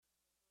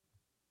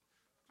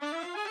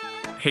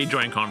Hey,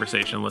 Join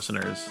Conversation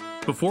listeners.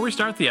 Before we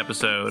start the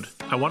episode,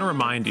 I want to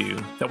remind you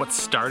that what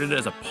started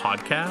as a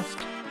podcast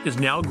is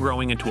now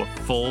growing into a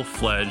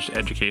full-fledged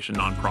education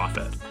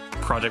nonprofit,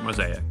 Project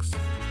Mosaics.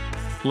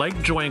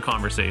 Like Join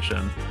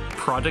Conversation,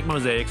 Project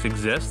Mosaics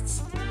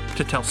exists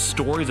to tell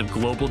stories of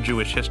global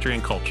Jewish history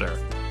and culture,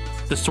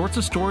 the sorts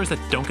of stories that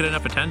don't get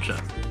enough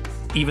attention,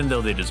 even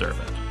though they deserve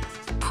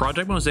it.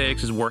 Project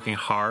Mosaics is working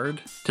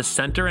hard to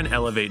center and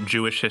elevate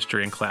Jewish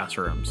history in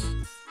classrooms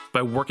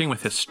by working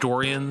with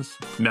historians,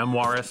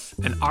 memoirists,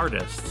 and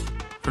artists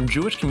from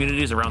Jewish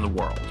communities around the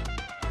world.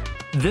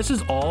 This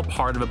is all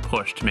part of a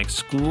push to make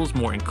schools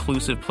more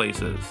inclusive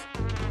places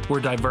where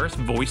diverse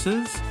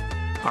voices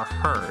are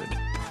heard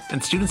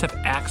and students have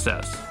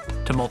access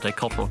to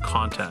multicultural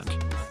content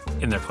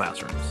in their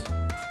classrooms.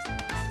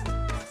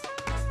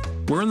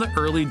 We're in the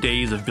early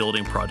days of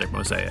building Project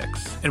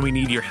Mosaics, and we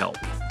need your help.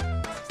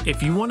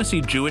 If you want to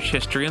see Jewish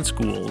history in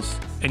schools,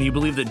 and you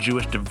believe that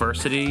Jewish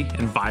diversity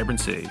and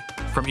vibrancy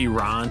from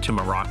Iran to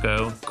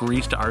Morocco,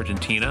 Greece to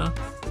Argentina,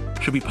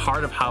 should be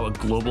part of how a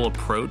global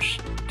approach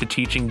to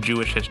teaching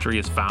Jewish history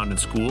is found in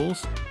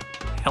schools,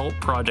 help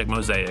Project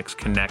Mosaics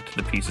connect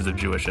the pieces of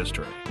Jewish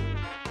history.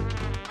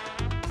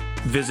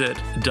 Visit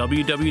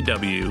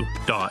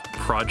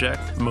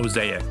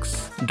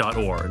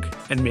www.projectmosaics.org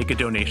and make a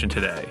donation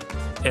today.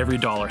 Every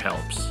dollar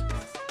helps.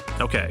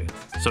 Okay,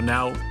 so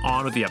now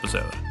on with the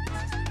episode.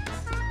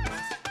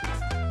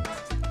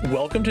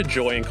 Welcome to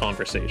Joy in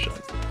Conversation,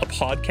 a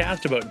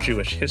podcast about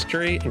Jewish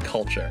history and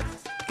culture.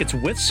 It's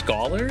with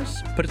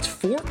scholars, but it's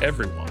for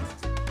everyone.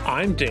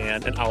 I'm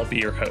Dan, and I'll be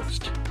your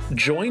host.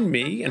 Join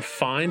me and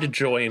find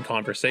joy in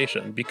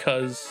conversation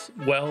because,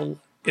 well,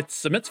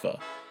 it's a mitzvah.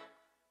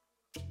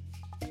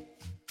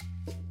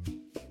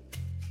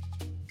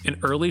 In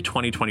early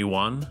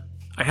 2021,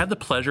 I had the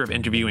pleasure of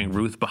interviewing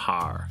Ruth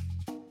Behar,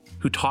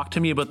 who talked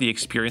to me about the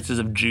experiences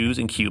of Jews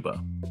in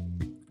Cuba.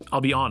 I'll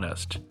be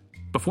honest,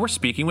 before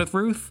speaking with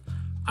Ruth,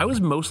 I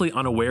was mostly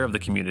unaware of the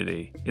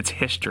community, its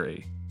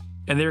history,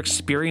 and their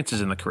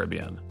experiences in the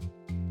Caribbean.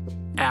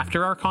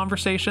 After our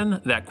conversation,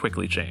 that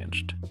quickly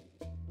changed.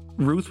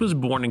 Ruth was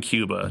born in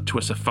Cuba to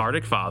a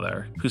Sephardic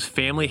father whose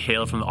family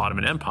hailed from the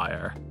Ottoman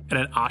Empire and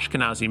an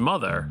Ashkenazi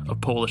mother of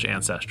Polish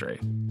ancestry.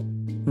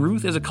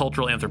 Ruth is a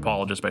cultural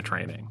anthropologist by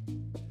training.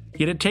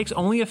 Yet it takes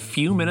only a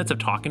few minutes of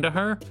talking to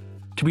her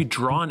to be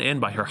drawn in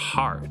by her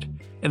heart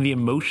and the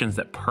emotions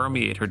that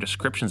permeate her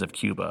descriptions of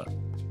Cuba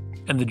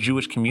and the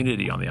Jewish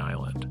community on the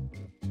island.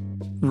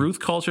 Ruth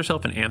calls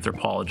herself an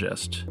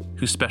anthropologist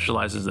who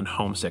specializes in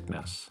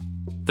homesickness.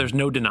 There's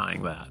no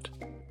denying that.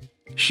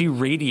 She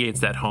radiates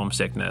that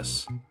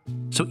homesickness,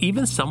 so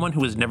even someone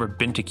who has never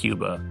been to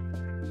Cuba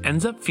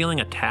ends up feeling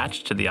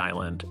attached to the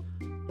island,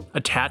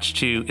 attached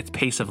to its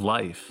pace of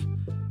life,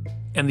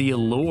 and the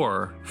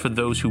allure for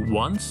those who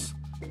once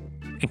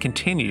and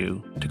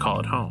continue to call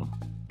it home.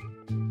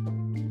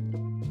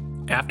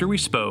 After we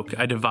spoke,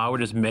 I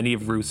devoured as many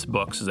of Ruth's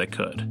books as I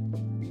could.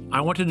 I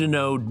wanted to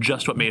know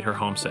just what made her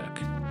homesick.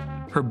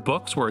 Her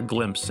books were a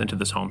glimpse into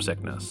this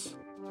homesickness.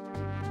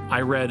 I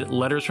read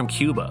Letters from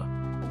Cuba,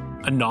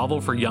 a novel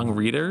for young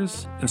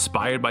readers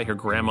inspired by her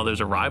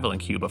grandmother's arrival in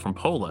Cuba from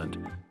Poland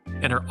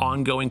and her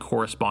ongoing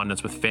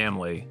correspondence with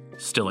family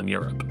still in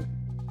Europe.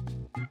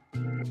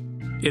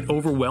 It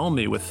overwhelmed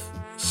me with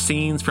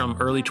scenes from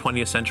early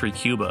 20th century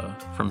Cuba,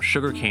 from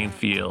sugarcane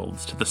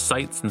fields to the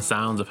sights and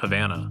sounds of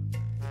Havana.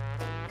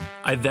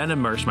 I then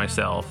immersed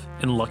myself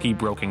in Lucky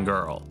Broken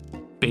Girl,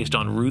 based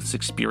on Ruth's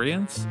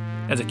experience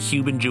as a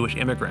Cuban Jewish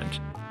immigrant,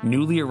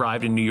 newly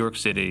arrived in New York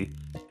City,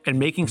 and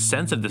making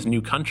sense of this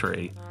new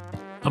country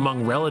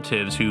among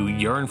relatives who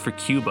yearn for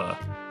Cuba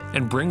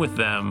and bring with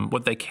them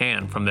what they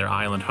can from their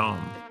island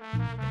home.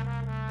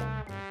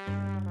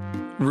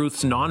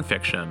 Ruth's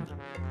nonfiction,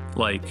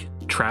 like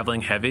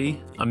Traveling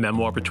Heavy, a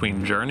memoir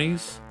between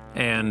journeys,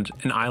 and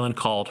An Island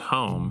Called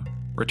Home,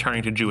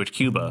 Returning to Jewish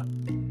Cuba,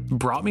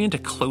 brought me into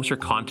closer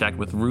contact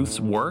with Ruth's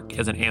work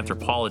as an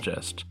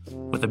anthropologist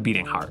with a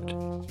beating heart.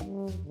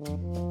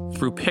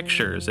 Through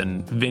pictures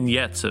and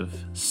vignettes of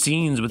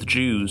scenes with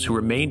Jews who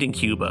remained in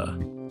Cuba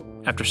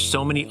after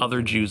so many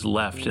other Jews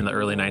left in the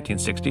early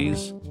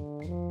 1960s,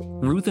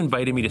 Ruth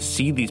invited me to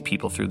see these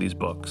people through these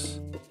books,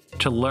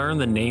 to learn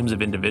the names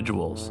of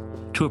individuals,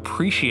 to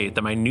appreciate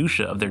the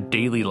minutiae of their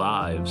daily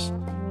lives,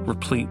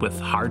 replete with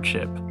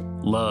hardship,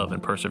 love,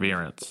 and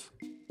perseverance.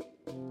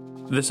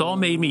 This all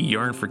made me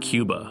yearn for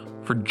Cuba,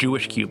 for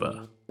Jewish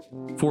Cuba,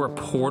 for a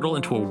portal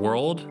into a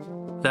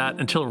world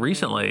that, until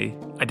recently,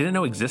 I didn't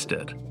know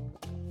existed.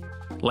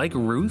 Like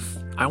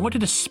Ruth, I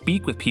wanted to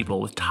speak with people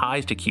with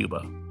ties to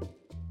Cuba.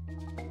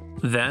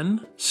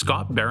 Then,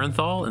 Scott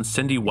Barenthal and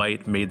Cindy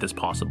White made this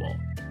possible.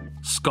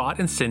 Scott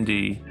and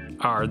Cindy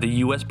are the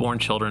US-born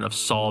children of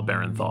Saul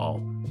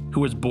Barenthal, who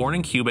was born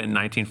in Cuba in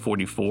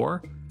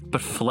 1944, but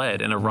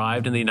fled and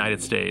arrived in the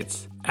United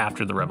States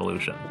after the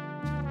revolution.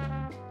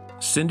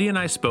 Cindy and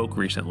I spoke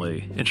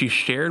recently, and she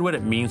shared what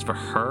it means for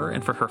her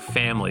and for her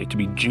family to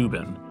be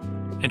Juban,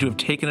 and to have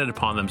taken it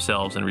upon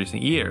themselves in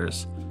recent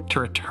years to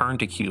return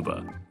to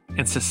Cuba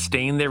and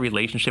sustain their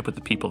relationship with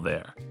the people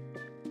there.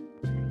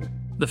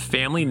 The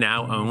family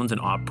now owns and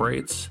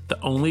operates the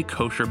only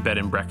kosher bed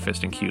and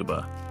breakfast in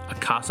Cuba, a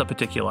Casa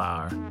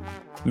Particular,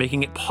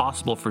 making it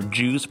possible for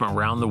Jews from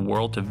around the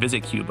world to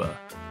visit Cuba,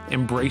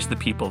 embrace the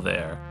people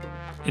there,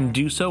 and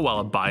do so while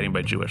abiding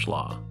by Jewish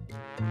law.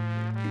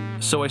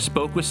 So I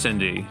spoke with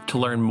Cindy to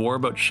learn more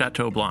about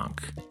Chateau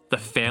Blanc, the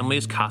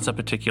family's Casa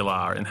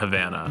Particular in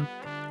Havana,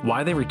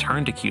 why they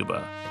returned to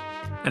Cuba,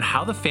 and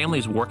how the family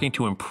is working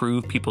to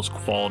improve people's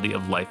quality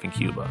of life in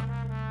Cuba.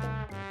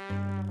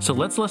 So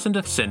let's listen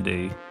to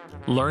Cindy,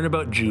 learn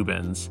about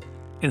Jubins,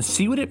 and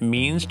see what it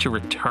means to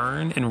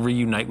return and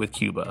reunite with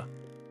Cuba,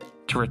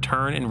 to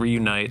return and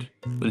reunite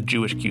with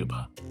Jewish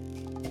Cuba.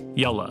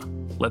 Yalla,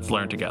 let's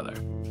learn together.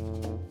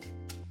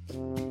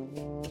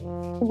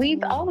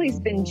 We've always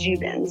been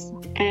Jubins,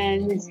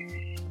 and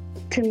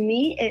to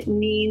me it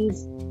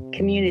means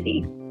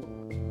community.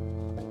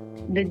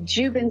 The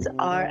Jubins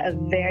are a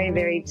very,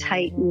 very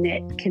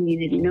tight-knit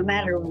community. No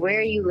matter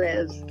where you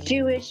live,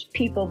 Jewish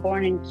people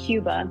born in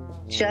Cuba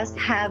just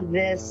have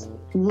this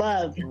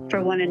love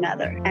for one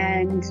another,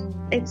 and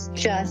it's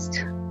just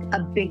a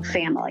big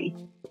family.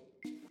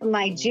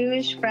 My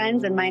Jewish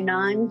friends and my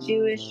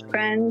non-Jewish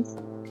friends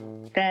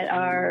that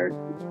are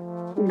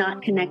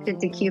not connected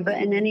to Cuba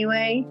in any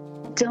way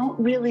don't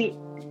really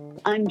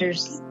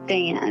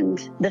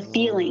understand the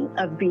feeling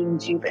of being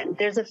Jubin.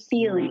 There's a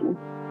feeling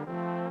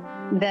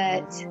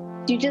that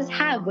you just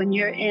have when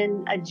you're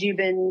in a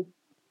Jubin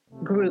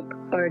group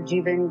or a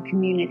Jubin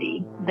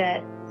community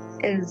that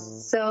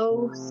is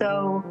so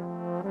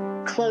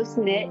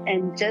close-knit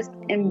and just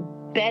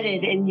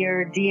embedded in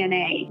your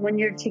DNA. When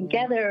you're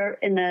together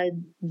in a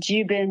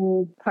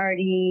Jubin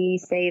party,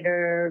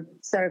 Seder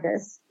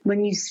service,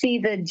 when you see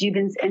the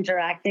Jubins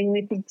interacting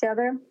with each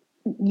other,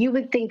 you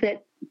would think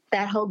that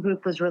that whole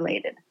group was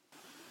related.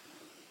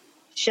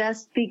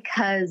 Just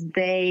because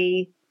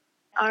they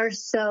are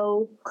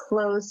so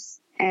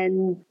close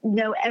and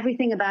know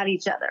everything about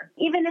each other.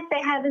 Even if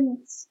they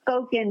haven't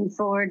spoken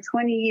for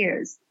 20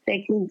 years,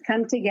 they can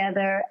come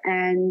together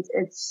and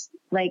it's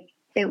like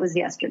it was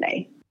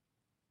yesterday.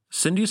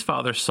 Cindy's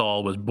father,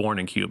 Saul, was born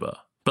in Cuba,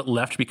 but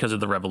left because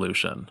of the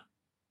revolution.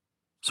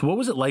 So what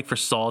was it like for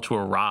Saul to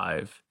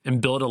arrive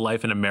and build a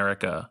life in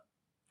America,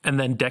 and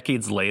then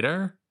decades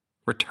later,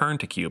 return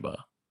to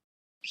Cuba?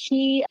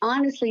 He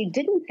honestly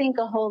didn't think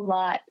a whole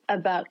lot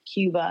about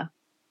Cuba.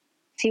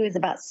 He was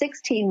about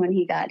 16 when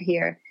he got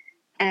here,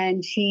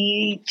 and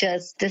he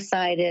just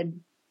decided,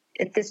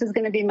 if this is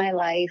going to be my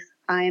life,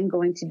 I am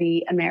going to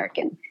be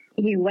American.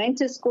 He went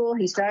to school,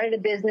 he started a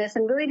business,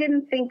 and really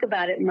didn't think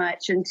about it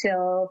much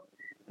until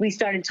we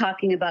started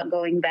talking about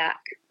going back.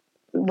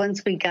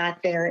 Once we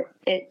got there,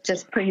 it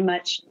just pretty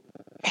much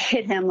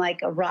hit him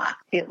like a rock.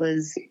 It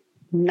was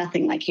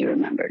nothing like he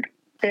remembered.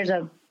 There's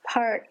a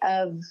part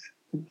of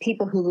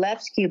people who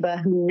left Cuba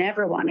who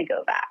never want to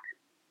go back.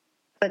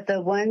 But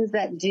the ones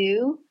that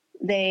do,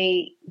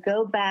 they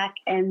go back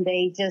and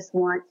they just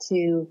want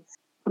to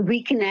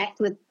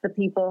reconnect with the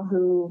people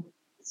who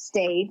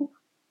stayed.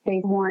 They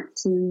want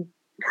to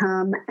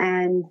come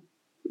and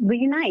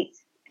reunite.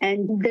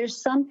 And there's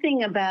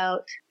something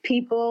about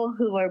people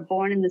who are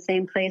born in the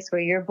same place where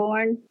you're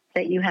born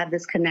that you have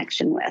this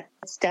connection with.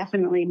 It's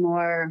definitely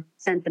more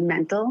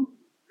sentimental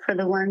for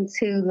the ones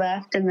who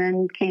left and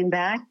then came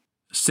back.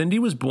 Cindy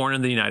was born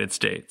in the United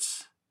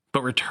States,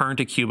 but returned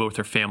to Cuba with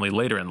her family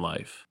later in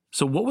life.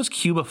 So what was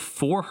Cuba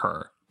for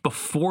her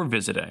before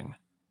visiting?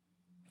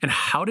 And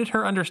how did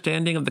her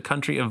understanding of the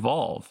country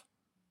evolve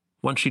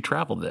once she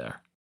traveled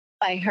there?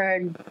 I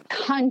heard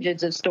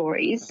hundreds of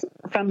stories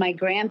from my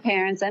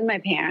grandparents and my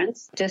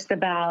parents just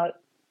about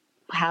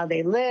how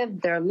they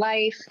lived, their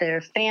life,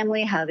 their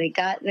family, how they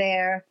got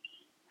there.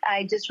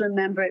 I just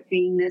remember it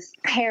being this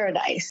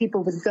paradise.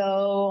 People would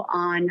go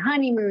on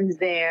honeymoons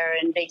there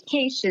and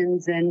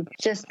vacations and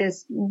just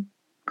this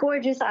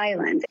gorgeous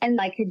island.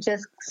 And I could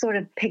just sort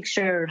of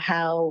picture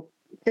how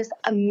just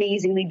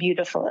amazingly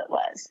beautiful it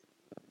was.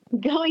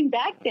 Going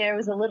back there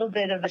was a little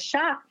bit of a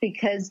shock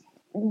because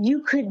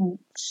you could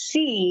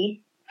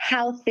see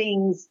how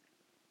things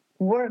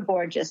were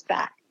gorgeous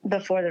back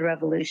before the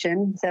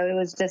revolution. So it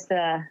was just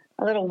a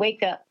little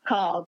wake-up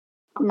call.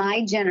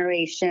 My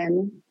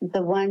generation,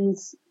 the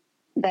ones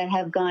that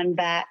have gone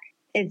back,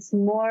 it's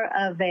more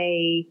of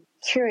a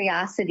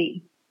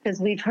curiosity because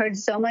we've heard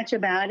so much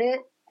about it.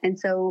 And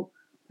so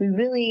we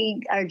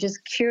really are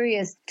just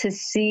curious to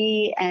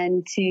see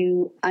and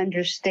to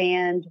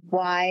understand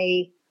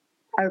why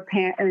our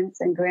parents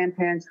and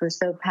grandparents were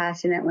so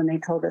passionate when they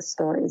told us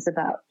stories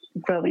about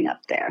growing up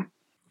there.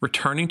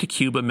 Returning to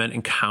Cuba meant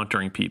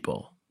encountering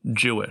people,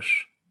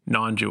 Jewish,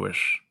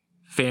 non-Jewish,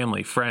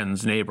 family,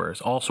 friends,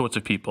 neighbors, all sorts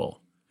of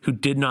people who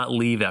did not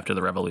leave after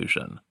the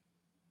revolution.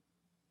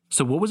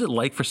 So what was it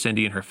like for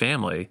Cindy and her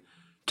family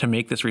to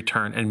make this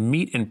return and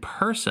meet in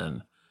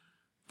person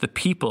the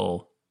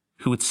people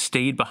who had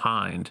stayed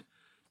behind,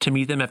 to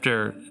meet them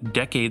after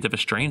decades of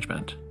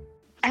estrangement?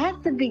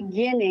 At the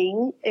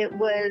beginning, it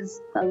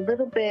was a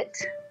little bit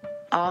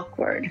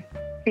awkward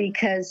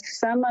because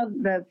some of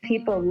the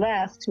people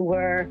left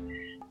were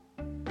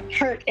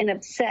hurt and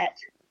upset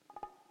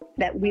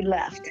that we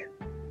left.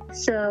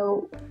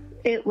 So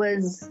it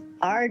was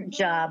our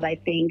job, I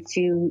think,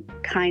 to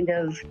kind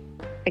of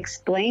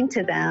explain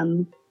to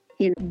them,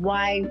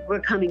 why we're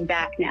coming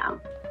back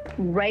now.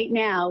 Right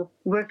now,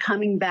 we're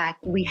coming back.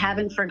 We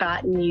haven't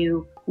forgotten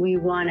you. We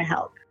want to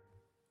help.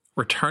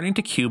 Returning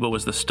to Cuba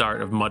was the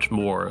start of much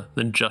more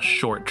than just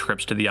short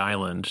trips to the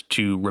island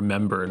to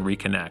remember and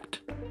reconnect.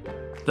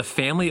 The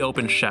family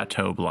opened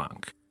Chateau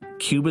Blanc,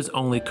 Cuba's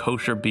only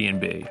kosher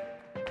B&B.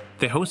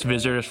 They host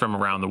visitors from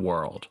around the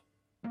world,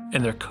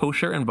 and their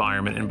kosher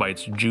environment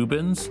invites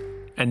Jubans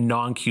and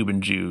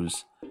non-Cuban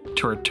Jews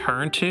to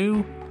return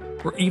to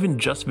or even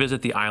just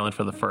visit the island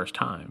for the first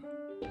time.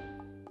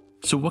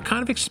 So what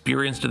kind of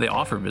experience do they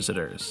offer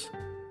visitors?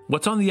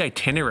 What's on the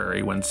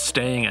itinerary when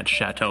staying at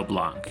Chateau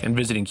Blanc and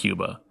visiting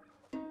Cuba?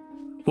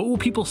 What will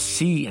people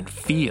see and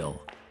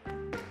feel?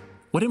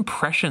 What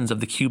impressions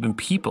of the Cuban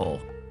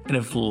people and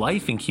of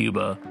life in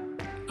Cuba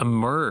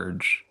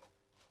emerge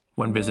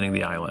when visiting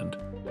the island?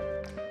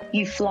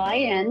 You fly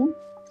in,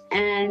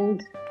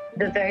 and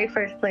the very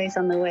first place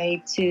on the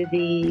way to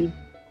the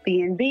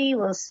B&B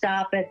will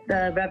stop at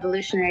the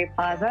Revolutionary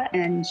Plaza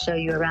and show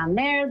you around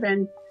there.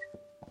 Then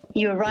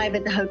you arrive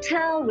at the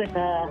hotel with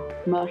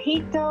a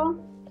mojito,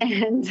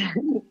 and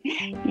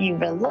you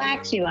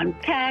relax, you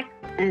unpack,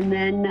 and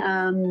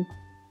then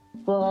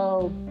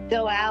we'll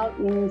go out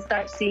and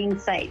start seeing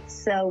sights.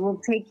 So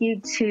we'll take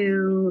you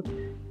to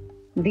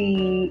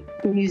the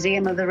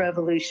Museum of the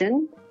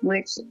Revolution,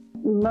 which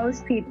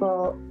most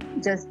people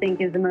just think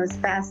is the most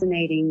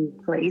fascinating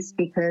place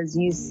because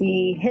you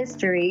see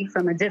history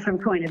from a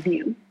different point of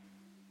view.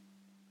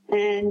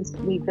 And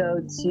we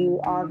go to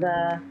all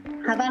the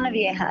Havana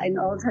Vieja in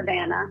Old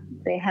Havana.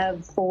 They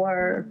have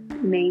 4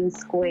 main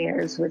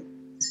squares with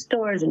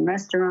stores and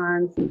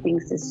restaurants and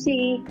things to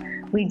see.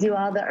 We do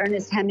all the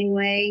Ernest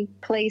Hemingway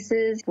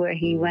places where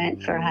he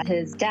went for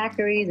his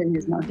daiquiris and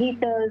his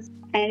mojitos.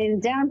 And in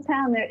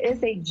downtown, there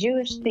is a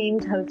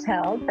Jewish-themed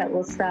hotel that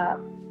we'll stop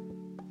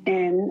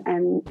in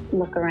and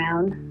look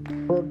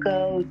around. We'll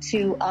go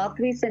to all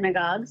 3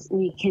 synagogues.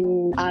 We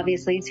can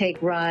obviously take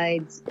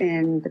rides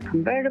in the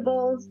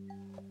convertibles.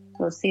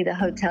 We'll see the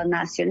Hotel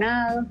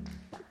Nacional.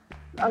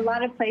 A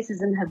lot of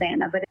places in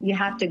Havana, but you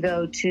have to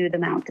go to the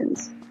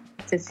mountains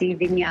to see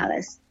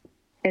Viñales.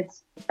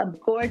 It's a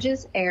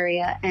gorgeous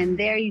area, and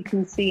there you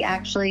can see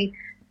actually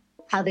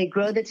how they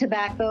grow the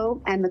tobacco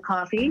and the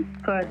coffee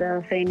for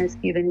the famous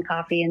Cuban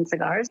coffee and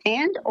cigars.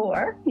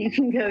 Or you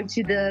can go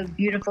to the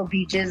beautiful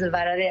beaches of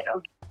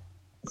Varadero.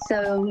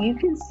 So you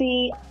can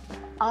see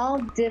all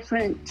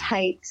different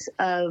types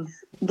of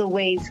the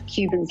ways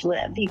Cubans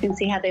live. You can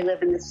see how they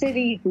live in the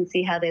city, you can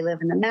see how they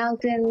live in the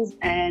mountains,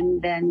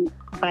 and then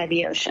by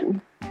the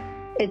ocean.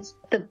 It's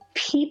the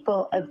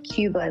people of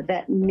Cuba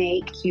that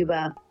make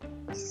Cuba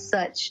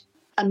such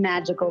a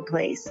magical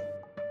place.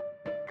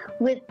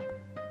 With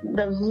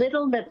the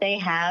little that they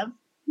have,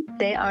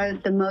 they are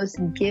the most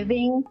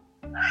giving,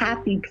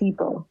 happy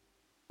people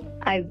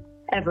I've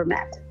ever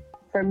met.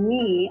 For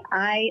me,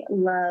 I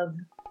love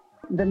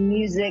the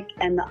music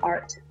and the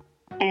art.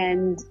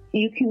 And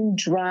you can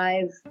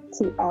drive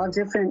to all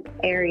different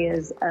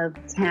areas of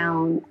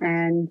town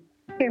and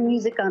hear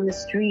music on the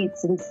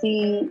streets and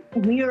see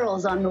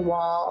murals on the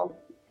wall.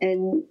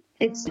 And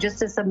it's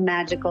just a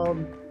magical,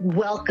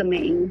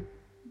 welcoming,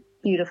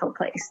 beautiful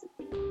place.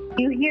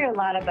 You hear a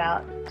lot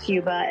about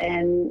Cuba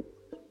and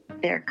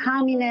they're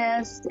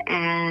communist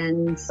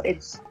and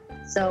it's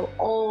so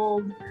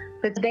old,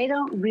 but they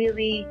don't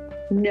really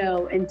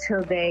know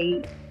until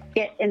they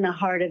get in the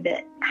heart of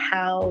it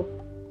how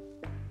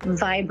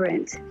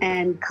vibrant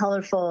and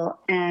colorful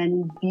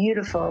and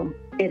beautiful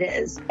it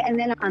is. And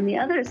then on the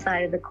other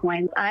side of the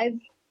coin, I've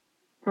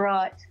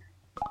brought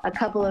a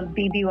couple of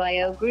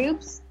BBYO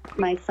groups,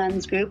 my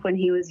son's group when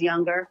he was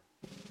younger,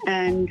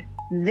 and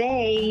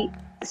they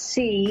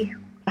see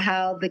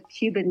how the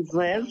Cubans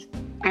live.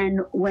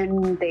 And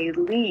when they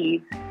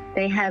leave,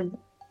 they have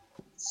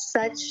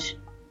such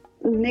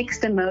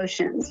mixed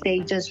emotions. They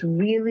just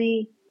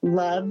really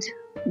loved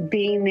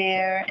being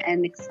there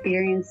and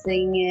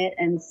experiencing it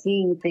and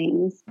seeing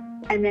things.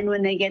 And then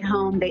when they get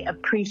home, they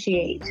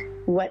appreciate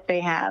what they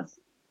have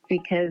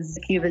because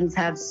Cubans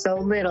have so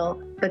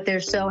little, but they're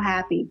so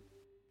happy.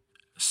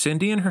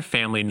 Cindy and her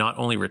family not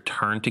only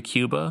returned to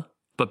Cuba,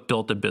 but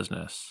built a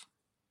business.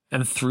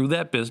 And through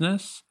that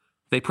business,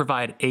 they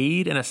provide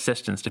aid and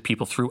assistance to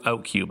people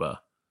throughout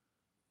Cuba.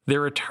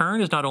 Their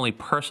return is not only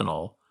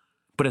personal,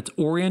 but it's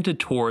oriented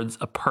towards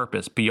a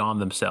purpose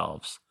beyond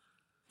themselves.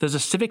 There's a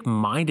civic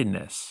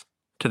mindedness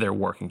to their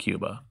work in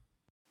Cuba.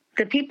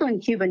 The people in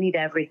Cuba need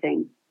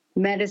everything.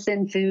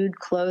 Medicine, food,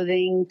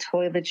 clothing,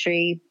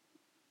 toiletry.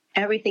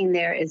 Everything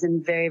there is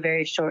in very,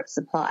 very short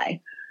supply.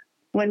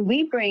 When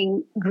we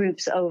bring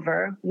groups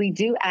over, we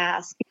do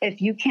ask if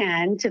you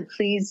can to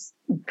please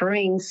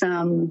bring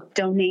some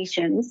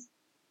donations,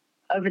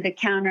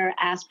 over-the-counter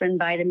aspirin,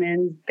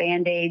 vitamins,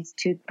 Band-Aids,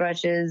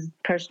 toothbrushes,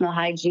 personal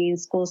hygiene,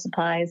 school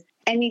supplies.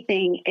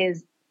 Anything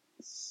is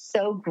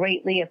so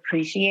greatly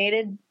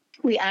appreciated.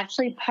 We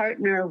actually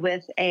partner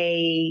with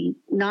a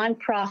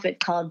nonprofit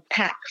called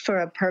Pack for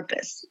a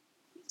Purpose.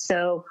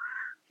 So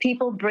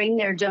people bring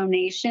their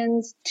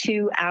donations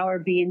to our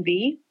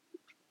B&B,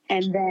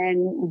 and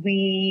then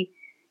we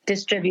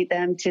distribute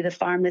them to the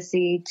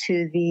pharmacy,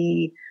 to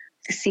the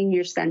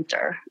senior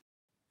center.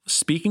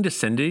 Speaking to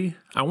Cindy,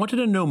 I wanted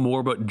to know more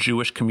about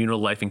Jewish communal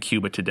life in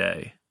Cuba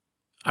today.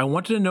 I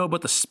wanted to know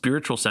about the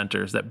spiritual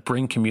centers that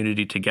bring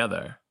community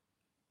together.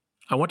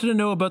 I wanted to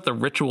know about the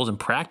rituals and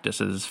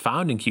practices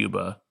found in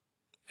Cuba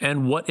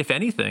and what, if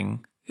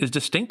anything, is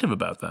distinctive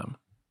about them.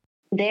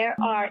 There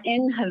are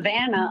in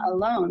Havana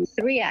alone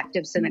 3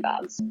 active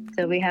synagogues.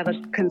 So we have a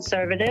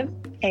conservative,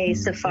 a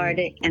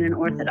Sephardic, and an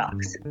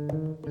Orthodox.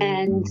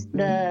 And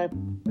the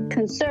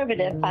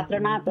conservative,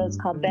 Patronato, is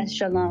called Beth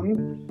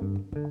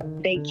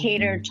Shalom. They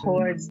cater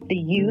towards the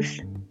youth.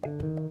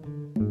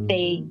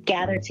 They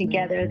gather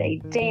together,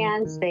 they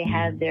dance, they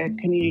have their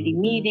community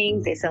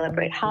meetings, they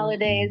celebrate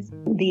holidays.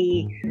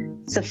 The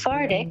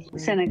Sephardic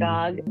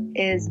synagogue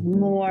is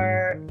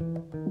more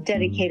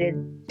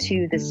dedicated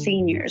to the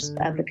seniors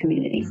of the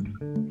community.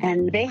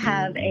 And they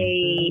have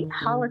a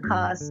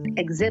Holocaust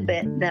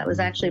exhibit that was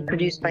actually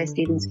produced by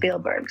Steven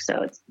Spielberg,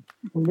 so it's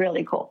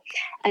really cool.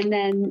 And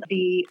then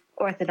the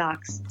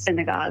Orthodox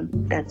synagogue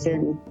that's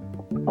in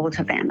Old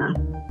Havana.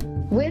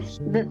 With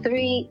the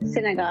 3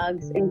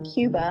 synagogues in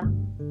Cuba,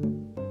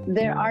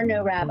 there are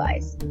no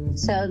rabbis.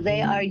 So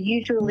they are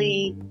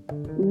usually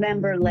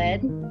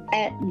member-led.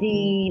 At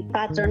the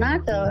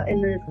Patronato,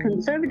 in the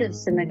conservative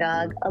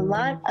synagogue, a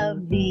lot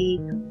of the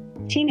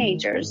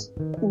teenagers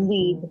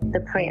lead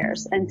the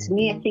prayers. And to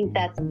me, I think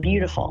that's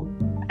beautiful.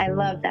 I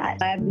love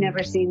that. I've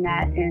never seen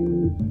that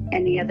in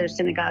any other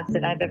synagogues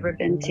that I've ever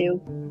been to.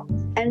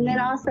 And then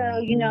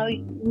also,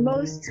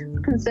 most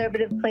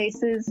conservative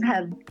places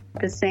have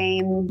the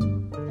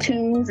same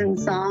tunes and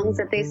songs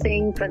that they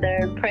sing for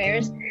their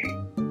prayers.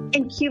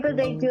 In Cuba,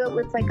 they do it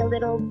with like a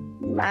little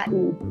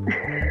Latin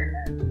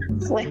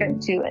flair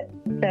to it.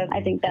 So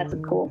I think that's a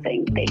cool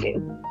thing they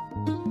do.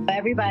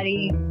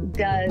 Everybody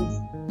does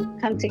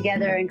come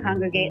together and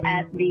congregate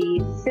at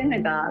the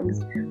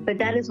synagogues, but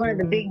that is one of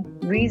the big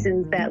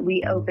reasons that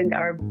we opened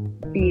our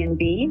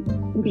B&B,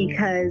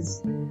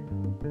 because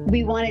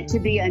we want it to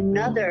be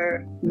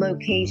another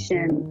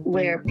location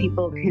where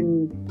people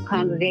can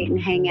congregate and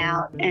hang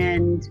out,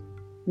 and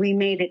we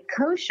made it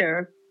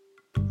kosher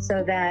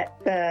so that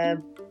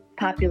the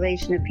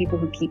population of people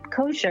who keep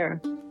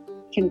kosher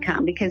can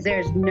come, because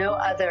there's no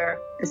other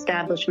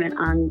establishment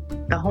on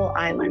the whole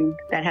island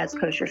that has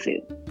kosher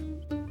food.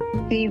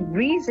 The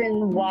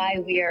reason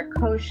why we are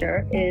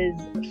kosher is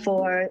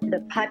for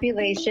the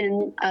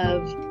population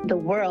of the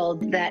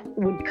world that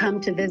would come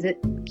to visit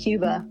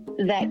Cuba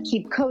that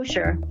keep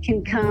kosher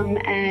can come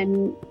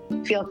and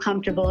feel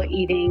comfortable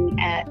eating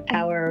at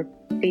our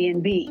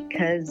B&B,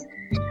 because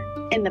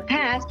in the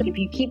past, if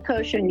you keep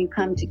kosher and you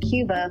come to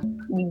Cuba,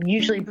 you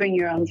usually bring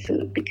your own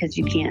food because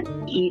you can't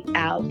eat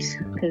out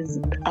because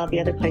all the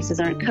other places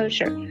aren't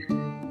kosher.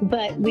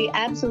 But we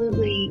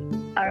absolutely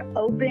are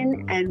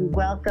open and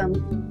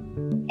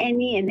welcome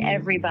any and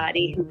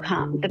everybody who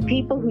come. The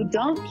people who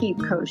don't keep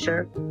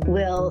kosher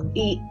will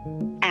eat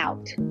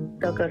out.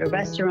 They'll go to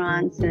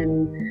restaurants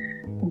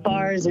and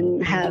bars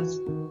and have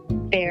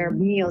their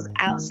meals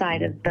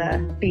outside of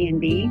the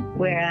B&B,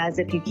 whereas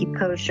if you keep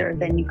kosher,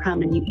 then you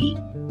come and you eat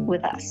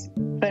with us.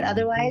 But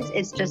otherwise,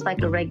 it's just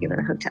like a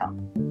regular hotel.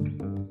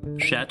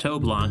 Chateau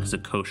Blanc is a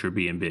kosher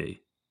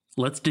B&B.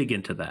 Let's dig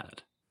into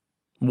that.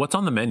 What's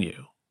on the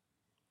menu?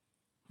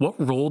 What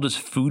role does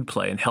food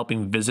play in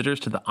helping visitors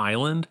to the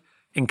island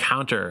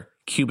encounter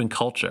Cuban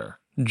culture,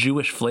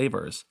 Jewish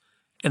flavors,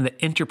 and the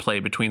interplay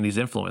between these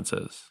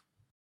influences?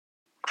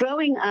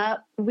 Growing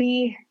up,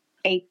 we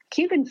ate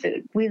Cuban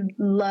food. We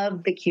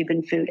love the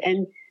Cuban food.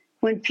 And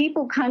when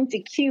people come to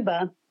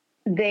Cuba,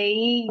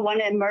 they want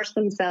to immerse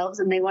themselves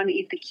and they want to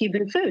eat the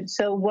Cuban food.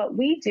 So what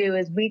we do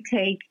is we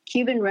take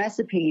Cuban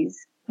recipes,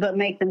 but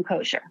make them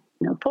kosher.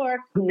 No pork,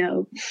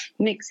 no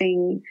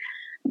mixing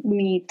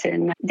meat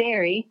and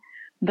dairy.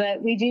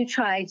 But we do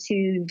try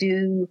to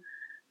do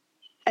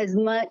as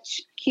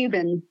much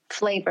Cuban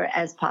flavor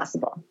as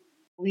possible.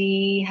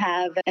 We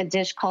have a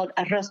dish called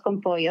arroz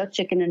con pollo,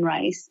 chicken and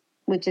rice,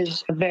 which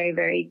is very,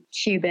 very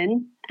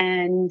Cuban.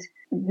 And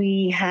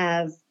we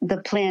have the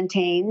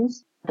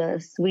plantains, the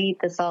sweet,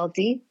 the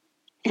salty.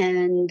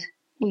 And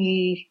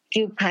we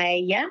do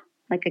paella,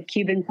 like a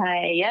Cuban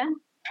paella.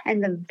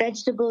 And the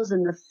vegetables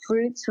and the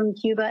fruits from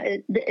Cuba,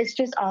 it's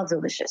just all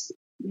delicious.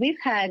 We've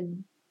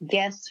had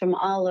guests from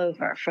all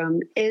over, from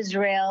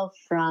Israel,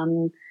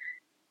 from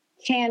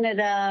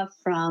Canada,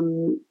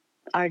 from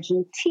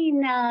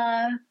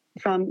Argentina,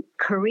 from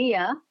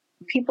Korea,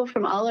 people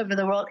from all over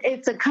the world.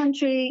 It's a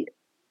country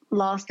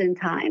lost in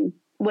time.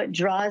 What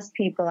draws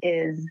people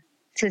is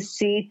to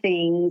see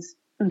things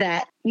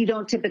that you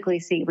don't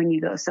typically see when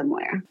you go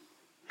somewhere.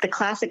 The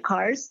classic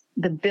cars,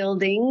 the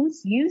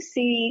buildings, you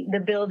see the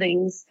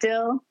buildings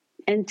still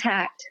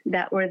intact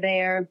that were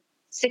there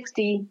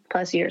 60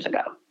 plus years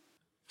ago.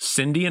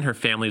 Cindy and her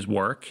family's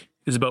work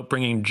is about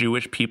bringing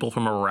Jewish people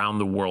from around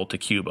the world to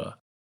Cuba.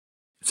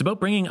 It's about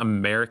bringing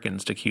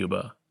Americans to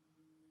Cuba.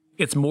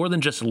 It's more than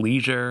just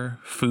leisure,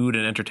 food,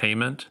 and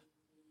entertainment.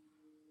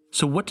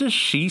 So what does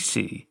she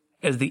see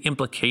as the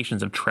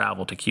implications of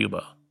travel to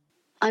Cuba?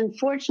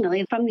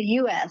 Unfortunately, from the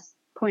U.S.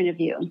 point of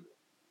view,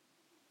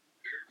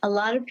 a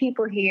lot of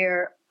people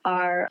here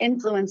are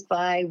influenced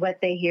by what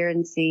they hear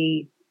and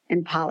see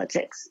in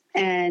politics.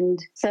 And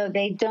so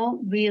they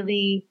don't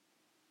really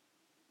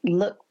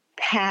look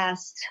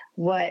past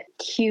what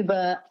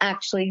Cuba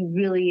actually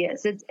really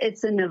is.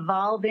 It's an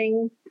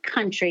evolving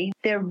country.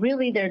 They're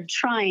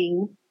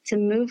trying to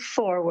move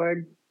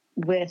forward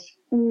with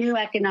new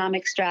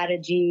economic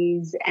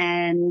strategies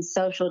and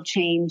social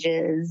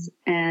changes.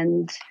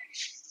 And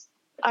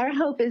our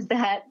hope is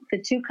that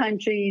the two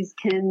countries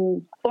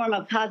can form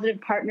a positive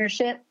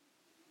partnership.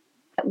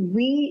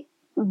 We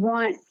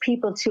want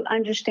people to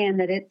understand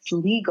that it's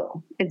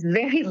legal. It's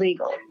very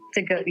legal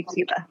to go to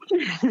Cuba.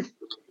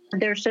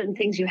 There are certain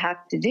things you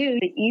have to do.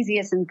 The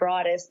easiest and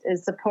broadest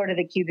is support of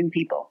the Cuban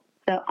people.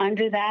 So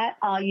under that,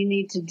 all you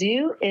need to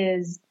do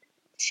is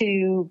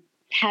to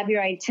have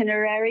your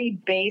itinerary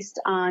based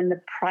on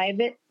the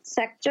private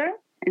sector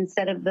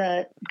instead of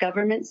the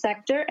government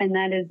sector. And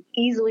that is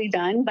easily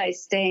done by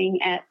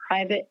staying at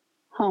private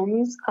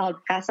homes called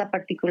casa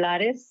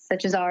particulares,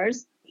 such as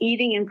ours,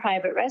 eating in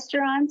private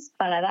restaurants,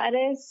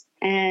 paladares,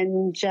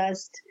 and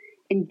just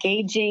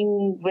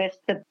engaging with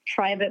the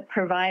private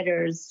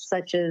providers,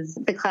 such as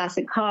the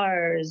classic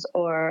cars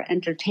or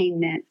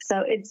entertainment.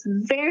 So it's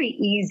very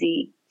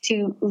easy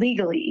to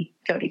legally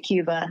go to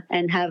Cuba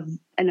and have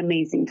an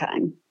amazing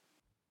time.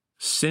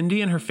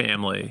 Cindy and her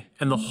family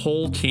and the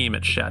whole team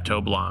at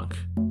Chateau Blanc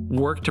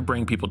work to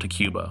bring people to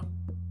Cuba.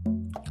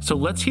 So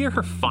let's hear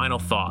her final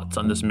thoughts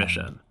on this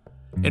mission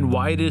and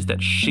why it is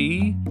that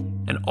she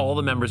and all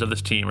the members of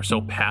this team are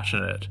so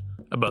passionate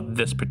about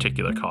this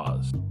particular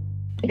cause.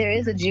 There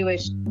is a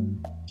Jewish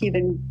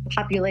Cuban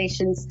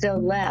population still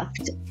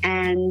left,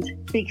 and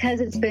because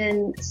it's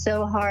been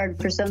so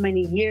hard for so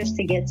many years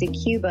to get to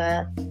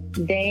Cuba,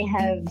 they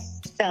have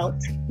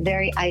felt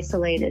very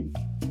isolated.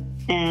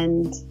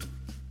 And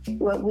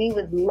what we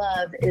would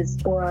love is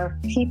for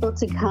people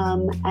to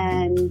come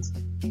and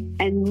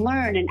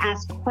learn and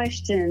ask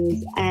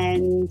questions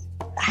and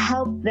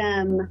help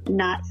them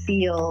not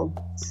feel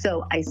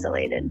so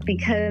isolated,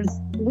 because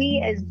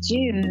we as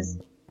Jews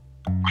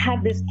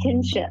have this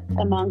kinship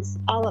amongst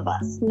all of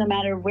us, no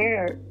matter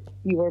where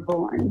you were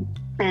born.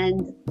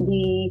 And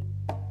the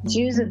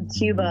Jews of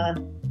Cuba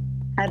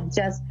have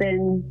just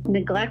been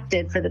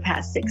neglected for the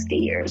past 60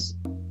 years.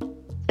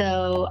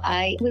 So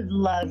I would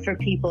love for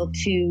people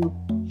to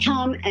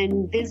come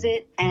and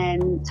visit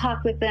and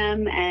talk with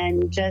them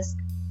and just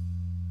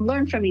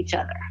learn from each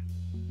other.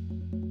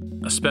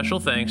 A special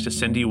thanks to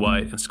Cindy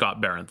White and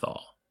Scott Barenthal.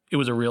 It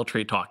was a real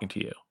treat talking to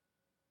you.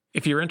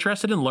 If you're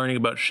interested in learning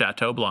about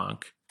Chateau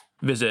Blanc,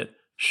 visit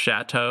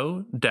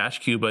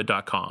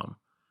chateau-cuba.com.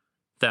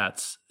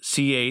 That's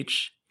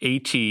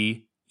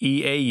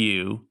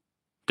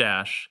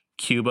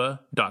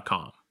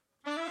CHATEAU-Cuba.com.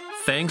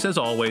 Thanks as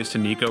always to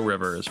Nico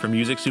Rivers for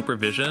music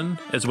supervision,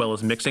 as well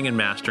as mixing and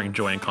mastering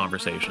Joy in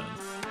Conversation.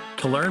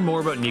 To learn more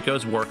about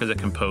Nico's work as a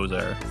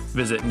composer,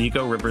 visit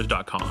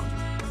nicorivers.com.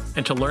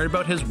 And to learn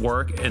about his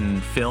work in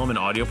film and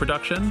audio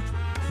production,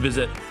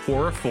 visit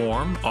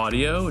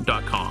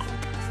auraformaudio.com.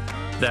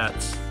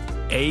 That's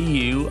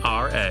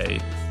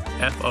AURAFORM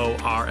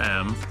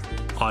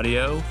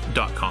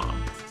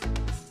audio.com.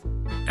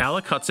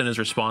 Alec Hudson is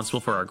responsible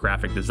for our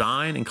graphic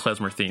design and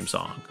klezmer theme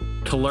song.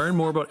 To learn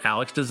more about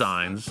Alec's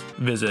designs,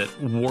 visit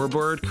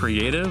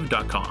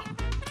warbirdcreative.com.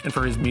 And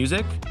for his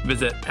music,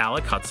 visit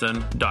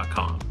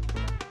alekhudson.com.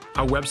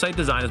 Our website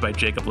design is by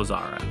Jacob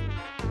Lazara.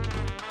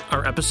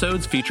 Our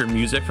episodes feature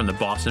music from the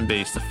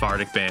Boston-based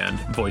Sephardic band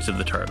Voice of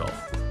the Turtle.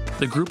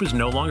 The group is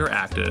no longer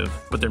active,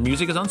 but their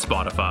music is on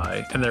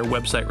Spotify, and their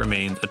website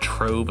remains a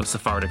trove of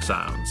Sephardic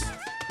sounds.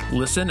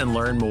 Listen and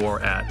learn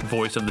more at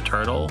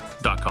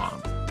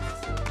voiceoftheturtle.com.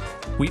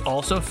 We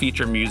also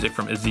feature music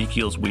from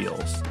Ezekiel's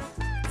Wheels.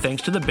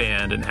 Thanks to the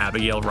band and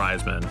Abigail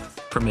Reisman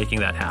for making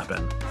that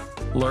happen.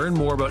 Learn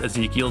more about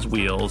Ezekiel's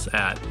Wheels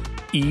at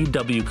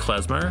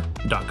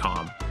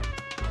ewklezmer.com.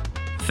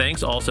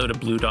 Thanks also to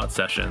Blue Dot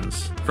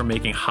Sessions for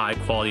making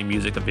high-quality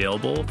music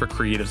available for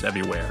creatives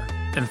everywhere.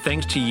 And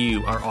thanks to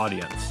you, our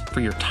audience,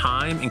 for your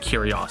time and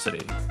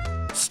curiosity.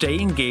 Stay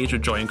engaged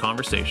with Joy in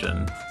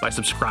Conversation by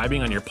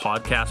subscribing on your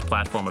podcast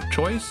platform of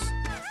choice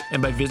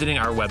and by visiting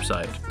our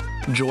website,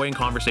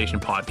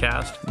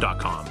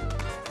 joyinconversationpodcast.com.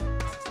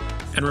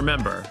 And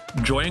remember,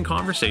 Joy in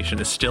Conversation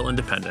is still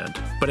independent,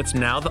 but it's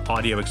now the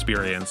audio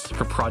experience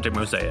for Project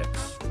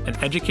Mosaics, an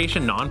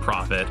education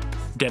nonprofit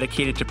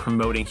dedicated to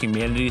promoting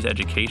humanities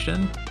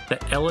education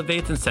that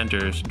elevates and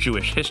centers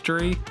Jewish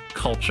history,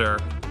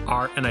 culture,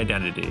 art, and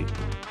identity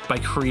by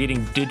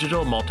creating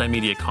digital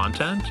multimedia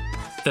content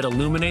that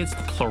illuminates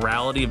the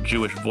plurality of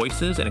Jewish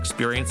voices and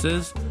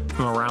experiences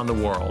from around the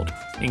world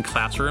in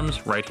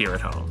classrooms right here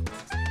at home.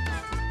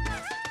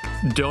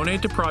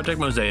 Donate to Project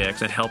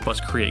Mosaics and help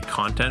us create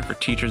content for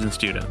teachers and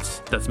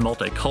students that's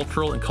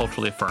multicultural and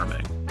culturally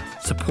affirming.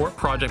 support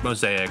Project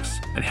Mosaics,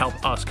 and help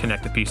us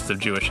connect the pieces of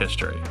Jewish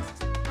history.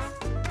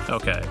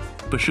 Okay,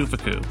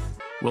 B'shufaku.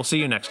 We'll see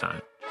you next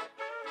time.